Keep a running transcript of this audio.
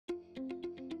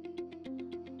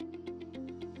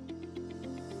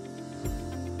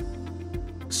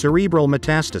Cerebral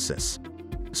metastasis.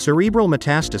 Cerebral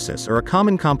metastases are a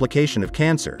common complication of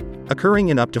cancer, occurring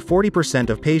in up to 40%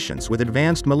 of patients with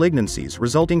advanced malignancies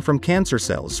resulting from cancer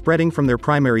cells spreading from their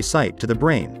primary site to the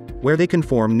brain, where they can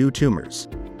form new tumors.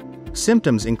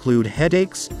 Symptoms include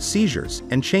headaches, seizures,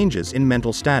 and changes in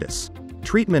mental status.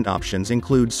 Treatment options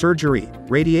include surgery,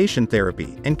 radiation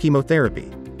therapy, and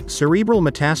chemotherapy. Cerebral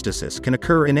metastases can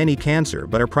occur in any cancer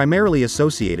but are primarily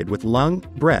associated with lung,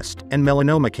 breast, and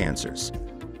melanoma cancers.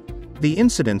 The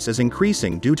incidence is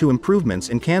increasing due to improvements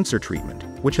in cancer treatment,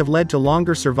 which have led to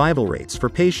longer survival rates for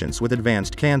patients with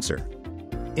advanced cancer.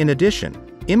 In addition,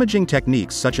 imaging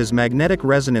techniques such as magnetic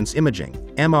resonance imaging,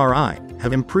 MRI,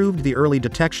 have improved the early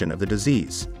detection of the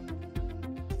disease.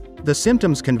 The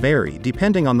symptoms can vary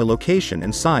depending on the location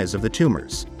and size of the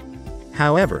tumors.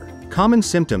 However, common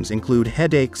symptoms include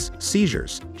headaches,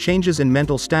 seizures, changes in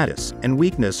mental status, and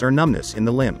weakness or numbness in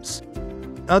the limbs.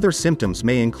 Other symptoms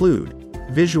may include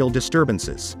visual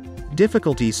disturbances,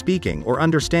 difficulty speaking or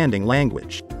understanding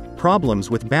language, problems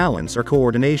with balance or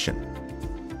coordination.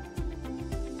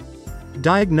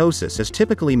 Diagnosis is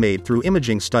typically made through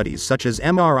imaging studies such as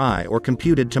MRI or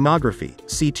computed tomography,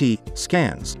 CT,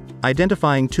 scans,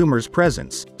 identifying tumors'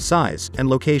 presence, size, and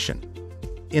location.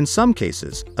 In some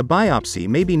cases, a biopsy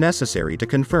may be necessary to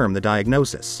confirm the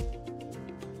diagnosis.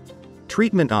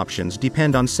 Treatment options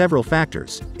depend on several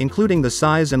factors, including the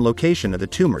size and location of the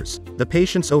tumors, the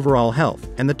patient's overall health,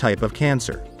 and the type of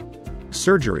cancer.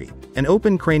 Surgery, an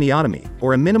open craniotomy,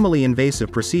 or a minimally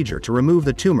invasive procedure to remove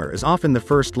the tumor is often the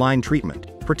first-line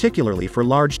treatment, particularly for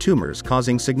large tumors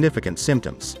causing significant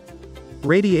symptoms.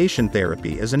 Radiation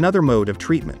therapy is another mode of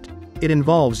treatment. It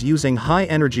involves using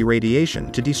high-energy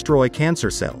radiation to destroy cancer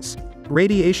cells.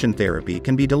 Radiation therapy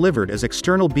can be delivered as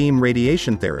external beam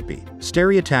radiation therapy,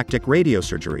 stereotactic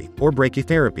radiosurgery, or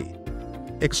brachytherapy.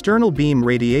 External beam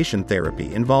radiation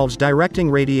therapy involves directing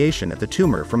radiation at the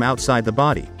tumor from outside the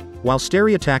body, while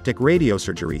stereotactic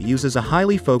radiosurgery uses a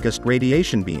highly focused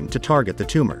radiation beam to target the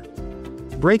tumor.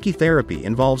 Brachytherapy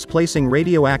involves placing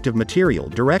radioactive material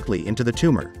directly into the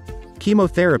tumor.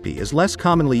 Chemotherapy is less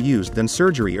commonly used than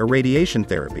surgery or radiation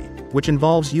therapy, which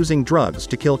involves using drugs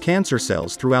to kill cancer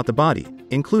cells throughout the body,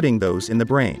 including those in the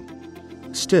brain.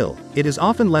 Still, it is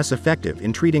often less effective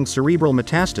in treating cerebral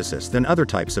metastasis than other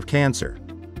types of cancer.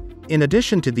 In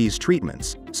addition to these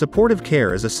treatments, supportive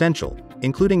care is essential,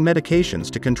 including medications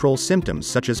to control symptoms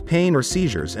such as pain or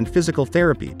seizures and physical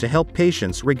therapy to help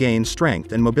patients regain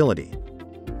strength and mobility.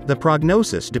 The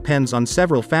prognosis depends on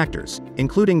several factors,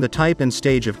 including the type and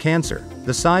stage of cancer,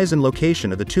 the size and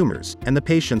location of the tumors, and the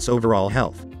patient's overall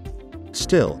health.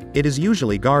 Still, it is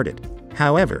usually guarded.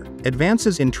 However,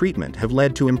 advances in treatment have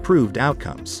led to improved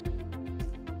outcomes.